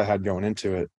I thought I had going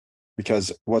into it,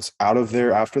 because what's out of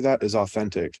there after that is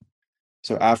authentic.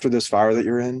 So after this fire that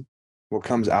you're in, what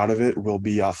comes out of it will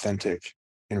be authentic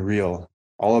and real.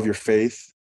 All of your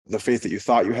faith, the faith that you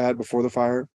thought you had before the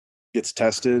fire, gets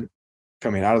tested.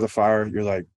 Coming out of the fire, you're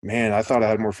like, man, I thought I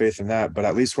had more faith than that, but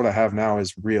at least what I have now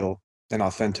is real and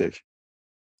authentic.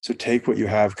 So take what you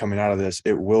have coming out of this.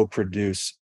 It will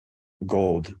produce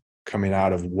gold coming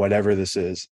out of whatever this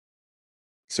is.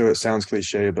 So it sounds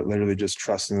cliche, but literally just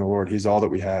trust in the Lord. He's all that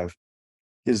we have.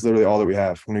 He's literally all that we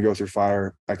have. When we go through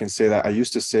fire, I can say that. I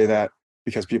used to say that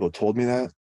because people told me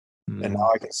that. And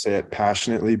now I can say it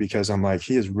passionately because I'm like,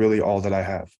 he is really all that I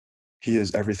have. He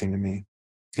is everything to me.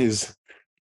 He's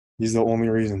the only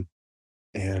reason.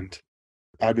 And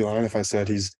I'd be lying if I said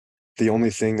he's the only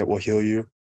thing that will heal you,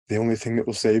 the only thing that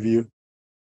will save you.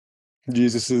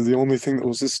 Jesus is the only thing that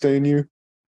will sustain you.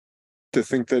 To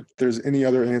think that there's any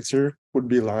other answer would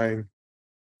be lying.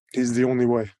 He's the only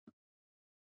way.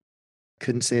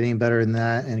 Couldn't say it any better than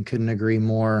that and couldn't agree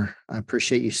more. I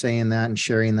appreciate you saying that and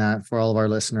sharing that for all of our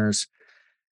listeners.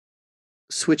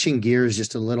 Switching gears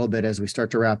just a little bit as we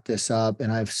start to wrap this up,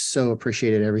 and I've so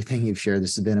appreciated everything you've shared.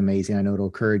 This has been amazing. I know it'll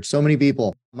encourage so many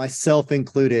people, myself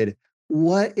included.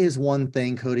 What is one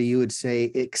thing, Cody, you would say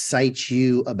excites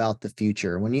you about the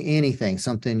future? When you anything,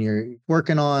 something you're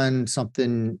working on,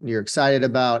 something you're excited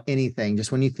about, anything,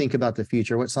 just when you think about the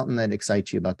future, what's something that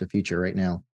excites you about the future right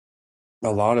now? A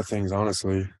lot of things,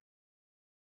 honestly.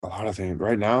 A lot of things.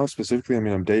 Right now, specifically, I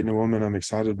mean, I'm dating a woman I'm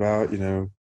excited about,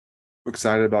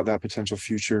 excited about that potential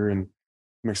future. And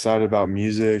I'm excited about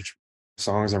music,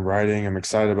 songs I'm writing. I'm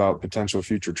excited about potential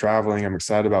future traveling. I'm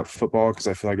excited about football because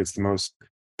I feel like it's the most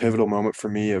pivotal moment for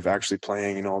me of actually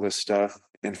playing and all this stuff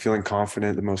and feeling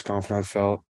confident, the most confident I've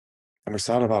felt. I'm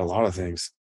excited about a lot of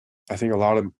things. I think a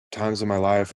lot of times in my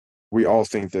life, we all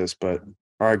think this, but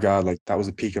all right, God, like that was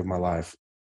the peak of my life.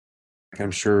 And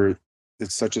I'm sure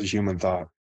it's such a human thought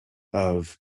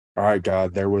of, all right,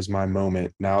 God, there was my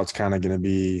moment. Now it's kind of going to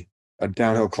be a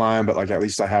downhill climb, but like at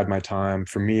least I had my time.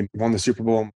 For me, won the Super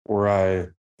Bowl, or I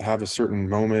have a certain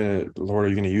moment. Lord, are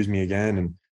you going to use me again?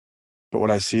 And but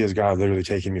what I see is God literally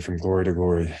taking me from glory to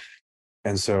glory.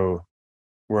 And so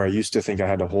where I used to think I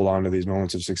had to hold on to these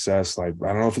moments of success, like I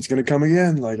don't know if it's going to come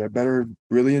again. Like I better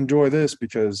really enjoy this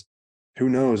because who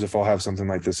knows if I'll have something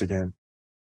like this again.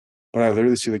 But I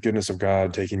literally see the goodness of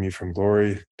God taking me from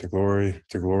glory to glory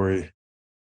to glory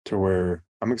to where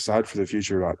I'm excited for the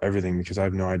future about everything because I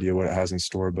have no idea what it has in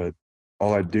store. But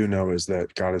all I do know is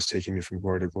that God is taking me from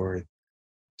glory to glory.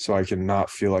 So I can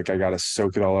not feel like I got to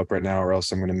soak it all up right now or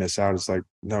else I'm going to miss out. It's like,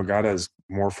 no, God has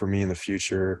more for me in the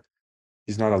future.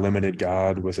 He's not a limited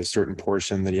God with a certain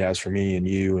portion that he has for me and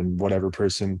you and whatever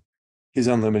person. He's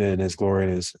unlimited in his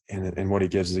glory and and what he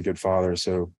gives as a good father.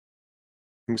 So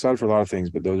I'm excited for a lot of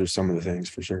things, but those are some of the things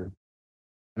for sure.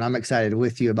 And I'm excited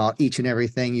with you about each and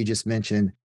everything you just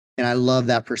mentioned. And I love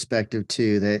that perspective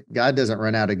too, that God doesn't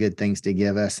run out of good things to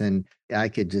give us. And I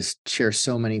could just share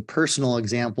so many personal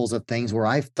examples of things where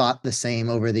I've thought the same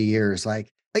over the years.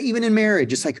 Like even in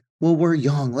marriage, it's like, well, we're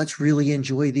young. Let's really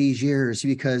enjoy these years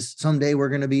because someday we're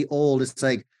going to be old. It's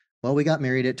like, well, we got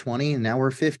married at 20 and now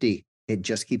we're 50. It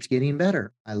just keeps getting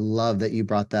better. I love that you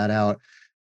brought that out.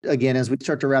 Again, as we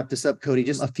start to wrap this up, Cody,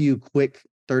 just a few quick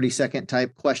 30-second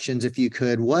type questions, if you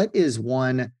could. What is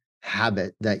one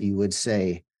habit that you would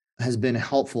say has been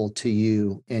helpful to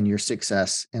you in your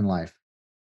success in life?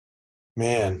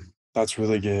 Man, that's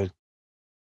really good.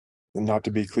 And not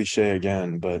to be cliche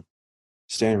again, but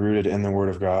staying rooted in the Word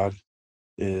of God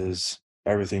is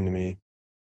everything to me.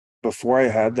 Before I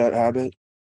had that habit,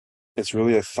 it's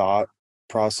really a thought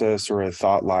process or a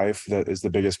thought life that is the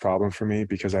biggest problem for me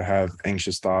because I have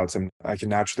anxious thoughts and I can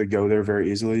naturally go there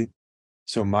very easily.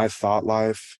 So my thought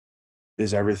life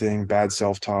is everything, bad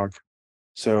self-talk.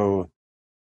 So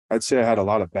I'd say I had a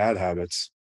lot of bad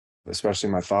habits, especially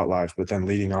my thought life, but then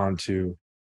leading on to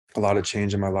a lot of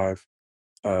change in my life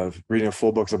of reading a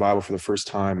full book of the Bible for the first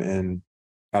time in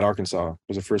at Arkansas. It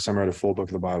was the first time I read a full book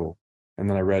of the Bible. And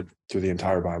then I read through the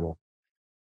entire Bible.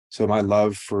 So my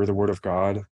love for the Word of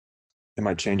God and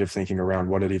my change of thinking around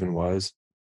what it even was,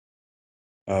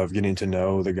 of getting to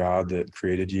know the God that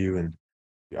created you. And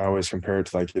I always compare it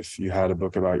to like if you had a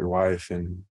book about your wife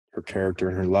and her character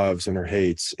and her loves and her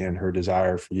hates and her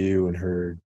desire for you and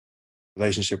her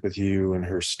relationship with you and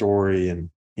her story. And,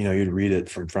 you'd read it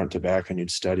from front to back and you'd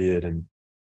study it. And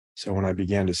so when I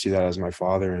began to see that as my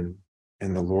father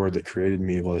and the Lord that created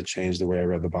me, well, it changed the way I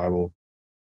read the Bible.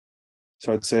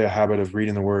 So I'd say a habit of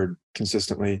reading the Word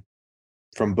consistently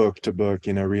from book to book,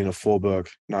 reading a full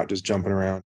book, not just jumping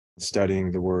around,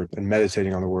 studying the Word and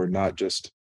meditating on the Word, not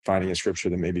just finding a scripture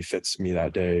that maybe fits me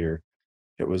that day. Or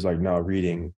it was like, no,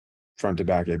 reading front to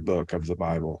back a book of the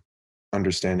Bible,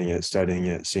 understanding it, studying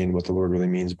it, seeing what the Lord really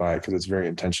means by it, because it's very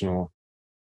intentional.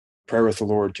 Prayer with the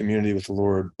Lord, community with the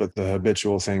Lord, but the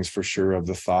habitual things for sure of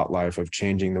the thought life of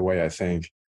changing the way I think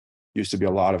used to be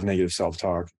a lot of negative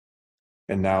self-talk.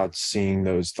 And now it's seeing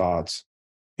those thoughts.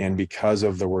 And because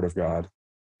of the Word of God,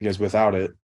 because without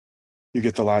it, you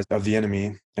get the lies of the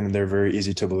enemy and they're very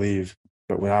easy to believe.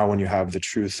 But now when you have the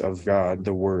truth of God,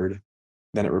 the Word,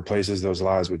 then it replaces those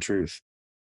lies with truth.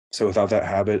 So without that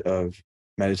habit of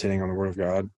meditating on the Word of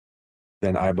God,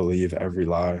 then I believe every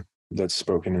lie that's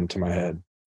spoken into my head.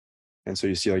 And so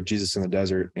you see like Jesus in the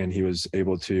desert, and he was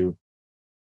able to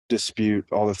dispute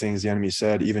all the things the enemy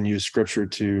said, even use scripture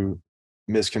to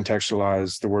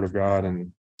miscontextualize the Word of God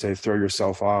and say, throw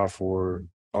yourself off, or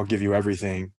I'll give you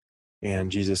everything.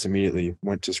 And Jesus immediately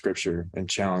went to scripture and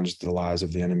challenged the lies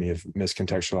of the enemy of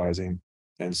miscontextualizing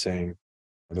and saying,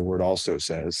 the Word also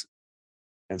says.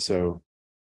 And so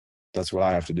that's what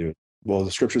I have to do. Well,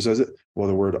 the scripture says it. Well,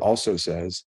 the Word also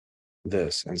says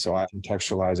this. And so I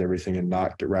contextualize everything and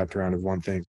not get wrapped around of one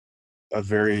thing. A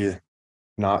very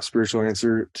not spiritual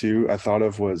answer too I thought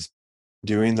of was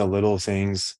doing the little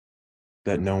things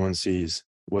that no one sees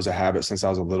was a habit since I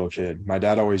was a little kid. My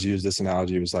dad always used this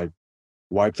analogy. It was like,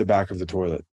 wipe the back of the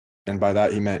toilet. And by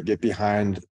that, he meant get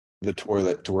behind the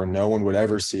toilet to where no one would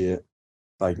ever see it.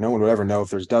 Like no one would ever know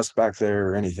if there's dust back there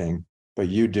or anything, but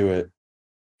you do it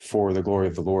for the glory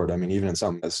of the Lord. I mean, even in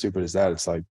something as stupid as that, it's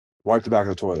like, wipe the back of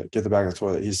the toilet, get the back of the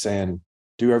toilet. He's saying,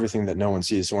 do everything that no one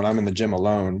sees. So when I'm in the gym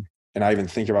alone and I even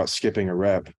think about skipping a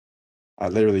rep, I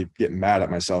literally get mad at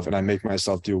myself and I make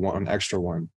myself do one extra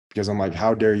one because I'm like,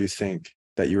 how dare you think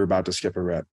that you were about to skip a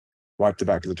rep? Wipe the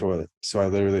back of the toilet. So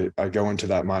I go into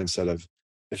that mindset of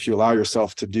if you allow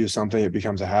yourself to do something, it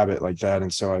becomes a habit like that.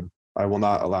 And so I will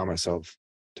not allow myself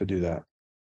to do that.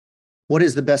 What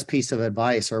is the best piece of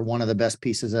advice or one of the best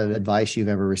pieces of advice you've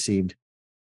ever received?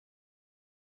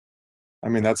 I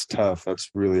mean, that's tough.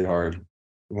 That's really hard.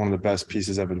 One of the best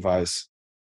pieces of advice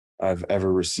I've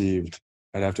ever received.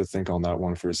 I'd have to think on that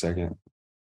one for a second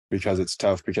because it's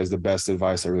tough because the best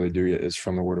advice I really do get is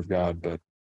from the Word of God. But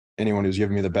anyone who's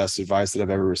given me the best advice that I've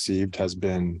ever received has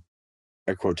been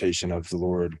a quotation of the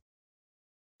Lord.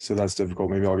 So that's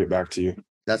difficult. Maybe I'll get back to you.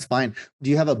 That's fine.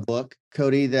 Do you have a book,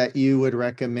 Cody, that you would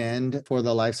recommend for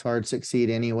the Life's Hard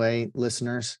Succeed Anyway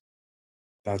listeners?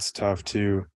 That's tough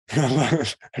too.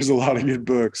 There's a lot of good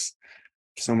books.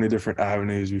 So many different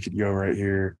avenues we could go right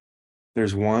here.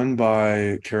 There's one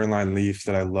by Caroline Leaf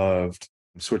that I loved,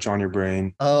 Switch on Your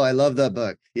Brain. Oh, I love that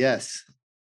book. Yes.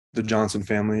 The Johnson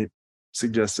family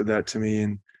suggested that to me,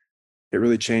 and it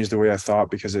really changed the way I thought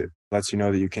because it lets you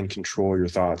know that you can control your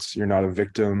thoughts. You're not a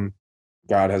victim.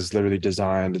 God has literally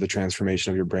designed the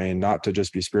transformation of your brain, not to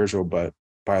just be spiritual, but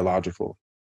biological.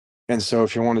 And so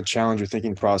if you want to challenge your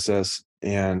thinking process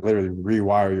and literally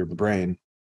rewire your brain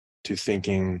to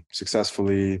thinking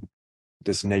successfully,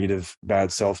 this negative,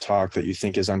 bad self-talk that you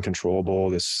think is uncontrollable,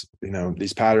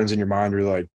 these patterns in your mind are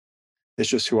like, it's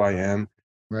just who I am.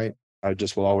 Right. I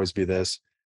just will always be this.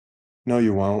 No,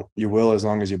 you won't. You will as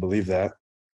long as you believe that.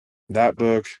 That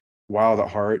book, Wild at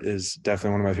Heart, is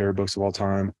definitely one of my favorite books of all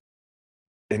time.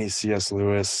 Any C.S.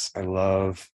 Lewis, I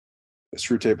love.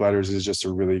 Screw Tape Letters is just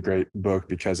a really great book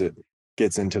because it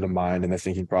gets into the mind and the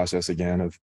thinking process again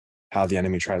of how the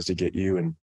enemy tries to get you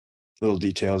and little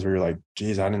details where you're like,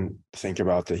 geez, I didn't think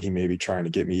about that he may be trying to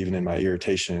get me even in my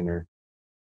irritation. Or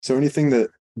so anything that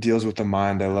deals with the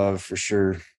mind, I love for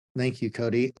sure. Thank you,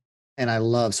 Cody. And I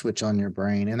love Switch on Your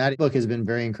Brain. And that book has been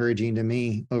very encouraging to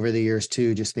me over the years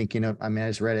too. Just thinking of, I mean, I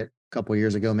just read it a couple of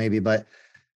years ago, maybe, but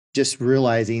just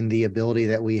realizing the ability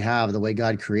that we have, the way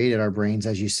God created our brains,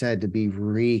 as you said, to be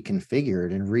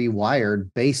reconfigured and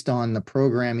rewired based on the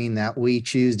programming that we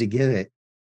choose to give it.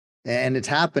 And it's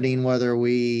happening whether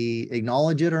we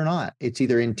acknowledge it or not. It's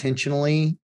either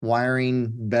intentionally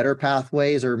wiring better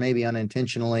pathways or maybe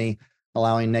unintentionally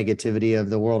allowing negativity of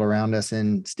the world around us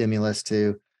and stimulus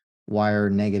to wire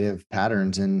negative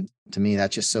patterns. And to me,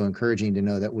 that's just so encouraging to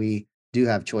know that we do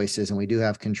have choices and we do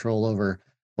have control over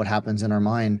what happens in our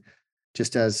mind,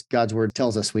 just as God's word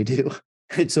tells us we do.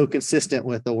 It's so consistent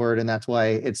with the word, and that's why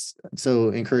it's so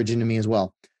encouraging to me as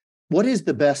well. What is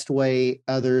the best way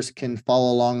others can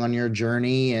follow along on your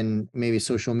journey, and maybe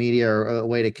social media or a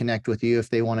way to connect with you if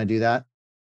they want to do that?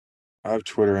 I have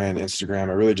Twitter and Instagram.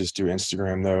 I really just do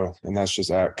Instagram though, and that's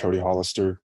just at Cody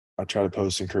Hollister. I try to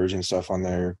post encouraging stuff on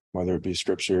there, whether it be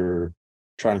scripture or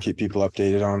trying to keep people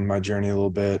updated on my journey a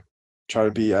little bit. Try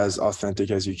to be as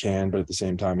authentic as you can, but at the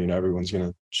same time, everyone's going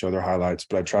to show their highlights,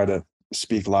 but I try to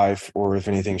speak life, or if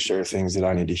anything, share things that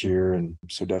I need to hear. And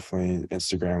so definitely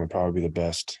Instagram would probably be the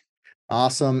best.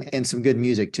 Awesome. And some good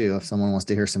music too. If someone wants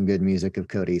to hear some good music of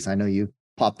Cody's, I know you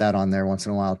pop that on there once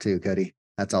in a while too, Cody.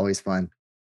 That's always fun.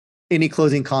 Any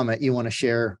closing comment you want to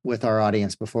share with our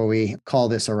audience before we call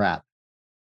this a wrap?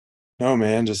 No,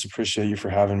 man, just appreciate you for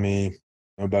having me.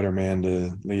 No better man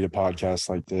to lead a podcast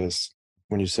like this.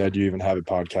 When you said you even have a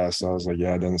podcast, I was like,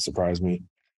 yeah, it doesn't surprise me.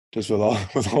 Just with all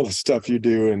the stuff you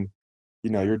do, and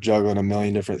you're juggling a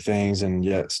million different things and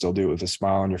yet still do it with a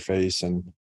smile on your face. And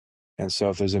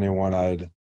so if there's anyone I'd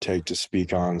take to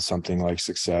speak on something like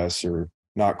success or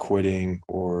not quitting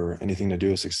or anything to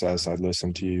do with success, I'd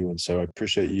listen to you. And so I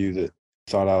appreciate you that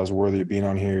thought I was worthy of being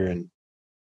on here. And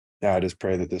yeah, I just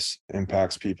pray that this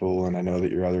impacts people. And I know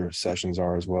that your other sessions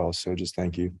are as well. So just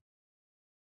thank you.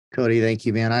 Cody, thank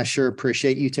you, man. I sure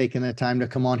appreciate you taking the time to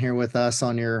come on here with us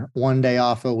on your one day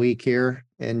off a week here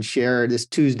and share this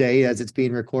Tuesday as it's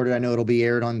being recorded. I know it'll be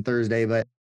aired on Thursday, but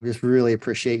just really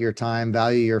appreciate your time,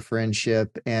 value your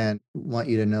friendship, and want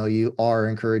you to know you are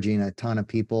encouraging a ton of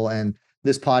people. And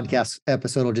this podcast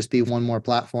episode will just be one more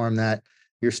platform that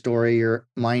your story, your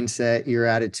mindset, your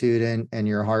attitude, and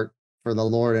your heart for the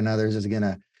Lord and others is going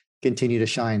to continue to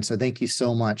shine. So thank you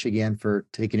so much again for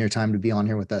taking your time to be on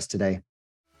here with us today.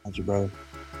 Thank you, brother.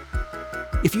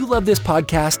 If you love this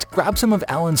podcast, grab some of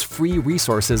Alan's free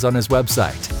resources on his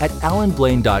website at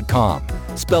alanblain.com,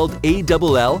 spelled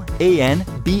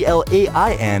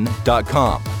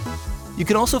ALLANBLAIN.com. You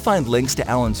can also find links to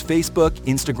Alan's Facebook,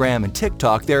 Instagram, and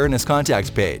TikTok there in his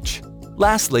contacts page.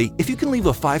 Lastly, if you can leave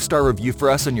a 5-star review for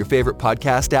us on your favorite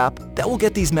podcast app, that will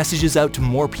get these messages out to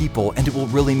more people and it will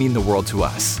really mean the world to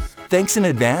us. Thanks in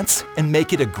advance, and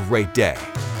make it a great day.